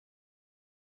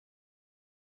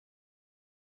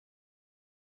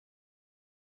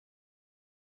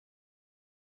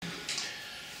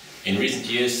In recent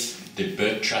years, the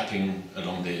bird trapping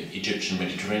along the Egyptian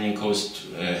Mediterranean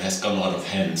coast has gone out of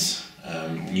hands.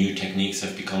 New techniques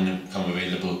have become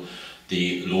available.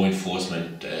 The law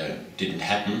enforcement didn't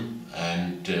happen,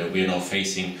 and we are now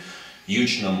facing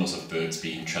huge numbers of birds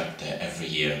being trapped there every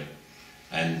year,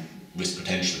 and with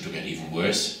potential to get even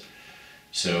worse.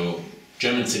 So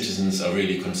German citizens are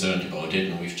really concerned about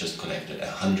it, and we've just collected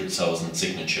 100,000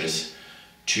 signatures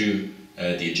to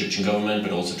the Egyptian government,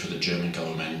 but also to the German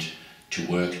government, to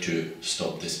work to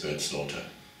stop this bird slaughter.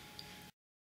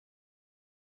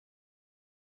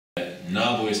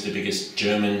 NABU is the biggest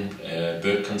German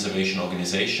bird conservation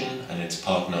organization, and it's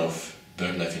partner of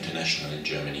BirdLife International in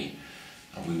Germany.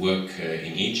 And we work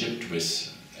in Egypt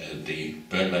with the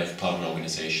BirdLife partner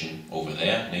organization over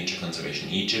there, Nature Conservation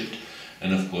Egypt,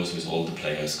 and of course with all the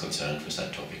players concerned with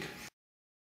that topic.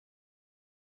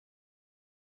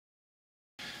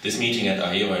 This meeting at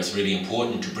AEWA is really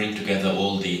important to bring together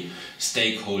all the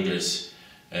stakeholders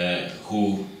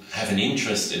who have an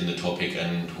interest in the topic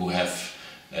and who have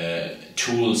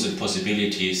tools and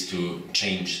possibilities to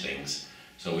change things.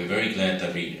 So we're very glad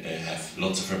that we have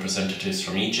lots of representatives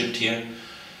from Egypt here,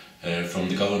 from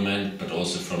the government, but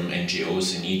also from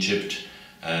NGOs in Egypt.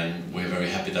 And we're very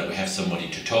happy that we have somebody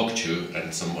to talk to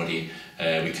and somebody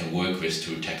we can work with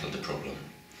to tackle the problem.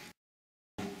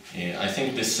 I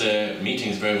think this meeting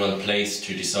is very well placed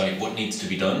to decide what needs to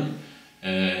be done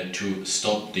to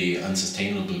stop the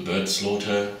unsustainable bird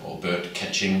slaughter or bird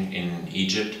catching in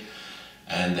Egypt.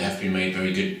 And there have been made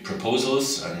very good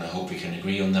proposals, and I hope we can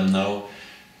agree on them now.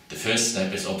 The first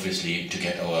step is obviously to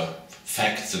get our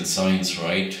facts and science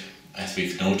right. As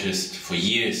we've noticed, for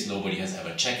years nobody has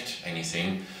ever checked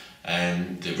anything,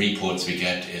 and the reports we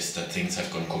get is that things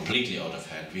have gone completely out of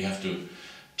hand. We have to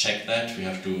check that. We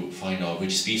have to find out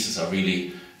which species are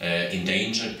really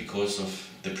endangered because of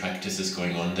the practices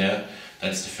going on there.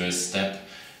 That's the first step.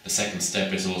 The second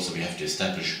step is also we have to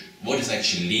establish what is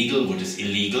actually legal, what is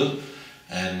illegal,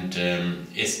 and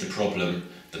is the problem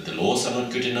that the laws are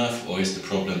not good enough, or is the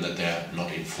problem that they are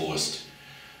not enforced?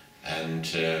 And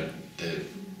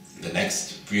the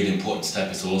next really important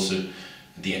step is also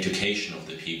the education of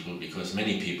the people, because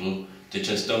many people, they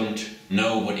just don't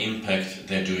know what impact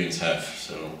their doings have.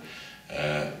 So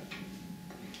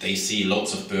they see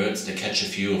lots of birds, they catch a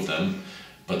few of them,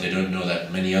 but they don't know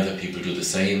that many other people do the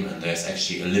same, and there's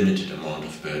actually a limited amount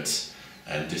of birds.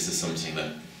 And this is something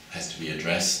that has to be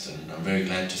addressed, and I'm very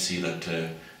glad to see that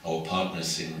our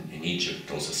partners in Egypt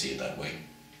also see it that way.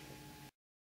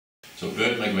 So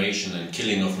bird migration and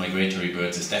killing of migratory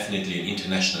birds is definitely an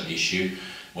international issue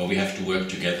where we have to work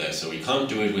together. So we can't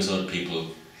do it without people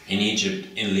in Egypt,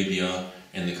 in Libya,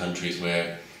 in the countries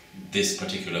where this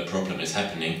particular problem is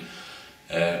happening.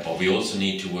 But we also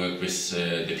need to work with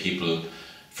the people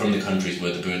from the countries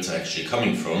where the birds are actually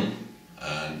coming from,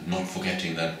 and not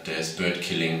forgetting that there's bird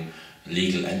killing,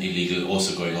 legal and illegal,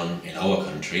 also going on in our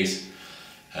countries.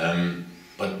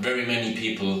 But very many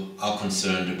people are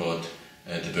concerned about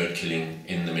the bird killing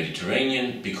in the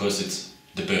Mediterranean, because it's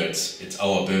the birds, it's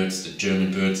our birds, the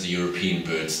German birds, the European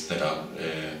birds that are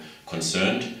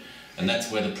concerned, and that's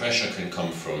where the pressure can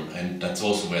come from, and that's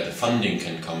also where the funding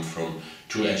can come from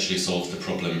to actually solve the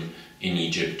problem in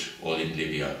Egypt or in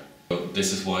Libya. So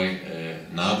this is why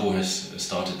NABU has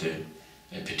started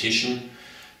a petition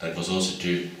that was also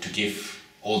to give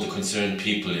all the concerned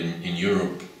people in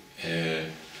Europe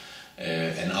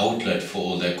an outlet for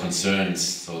all their concerns,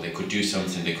 so they could do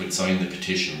something, they could sign the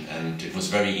petition. And it was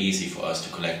very easy for us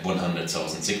to collect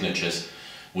 100,000 signatures,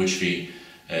 which we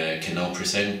can now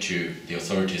present to the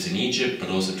authorities in Egypt, but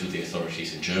also to the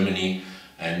authorities in Germany.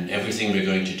 And everything we're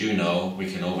going to do now,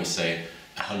 we can always say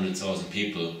 100,000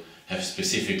 people have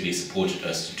specifically supported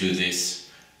us to do this.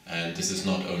 And this is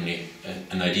not only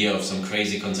an idea of some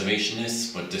crazy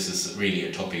conservationists, but this is really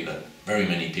a topic that very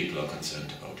many people are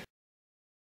concerned about.